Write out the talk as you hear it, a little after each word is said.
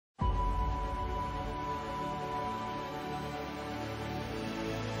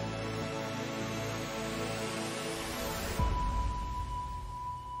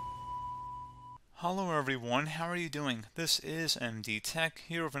Hello everyone, how are you doing? This is MD Tech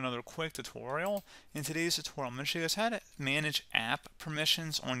here with another quick tutorial. In today's tutorial, I'm going to show you guys how to manage app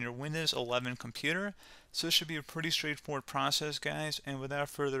permissions on your Windows 11 computer. So this should be a pretty straightforward process, guys, and without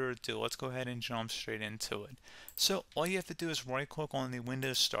further ado, let's go ahead and jump straight into it. So all you have to do is right click on the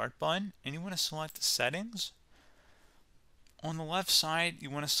Windows Start button, and you want to select Settings. On the left side, you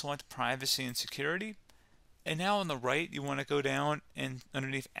want to select Privacy and Security. And now on the right, you want to go down and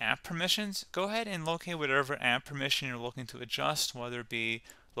underneath app permissions, go ahead and locate whatever app permission you're looking to adjust, whether it be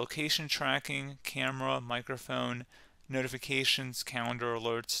location tracking, camera, microphone, notifications, calendar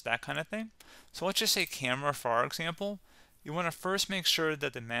alerts, that kind of thing. So let's just say camera for our example. You want to first make sure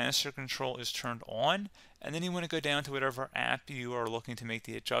that the master control is turned on, and then you want to go down to whatever app you are looking to make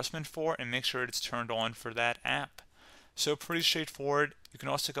the adjustment for and make sure it's turned on for that app. So pretty straightforward. You can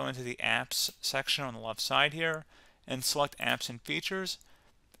also go into the apps section on the left side here and select apps and features,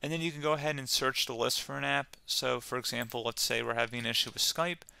 and then you can go ahead and search the list for an app. So for example, let's say we're having an issue with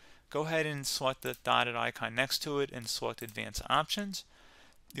Skype. Go ahead and select the dotted icon next to it and select advanced options.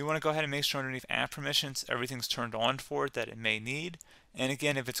 You want to go ahead and make sure underneath app permissions everything's turned on for it that it may need. And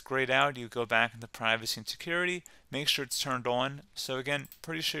again, if it's grayed out, you go back into privacy and security, make sure it's turned on. So again,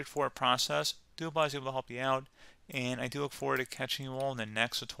 pretty straightforward process. Do hope I was able to help you out, and I do look forward to catching you all in the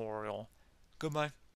next tutorial. Goodbye.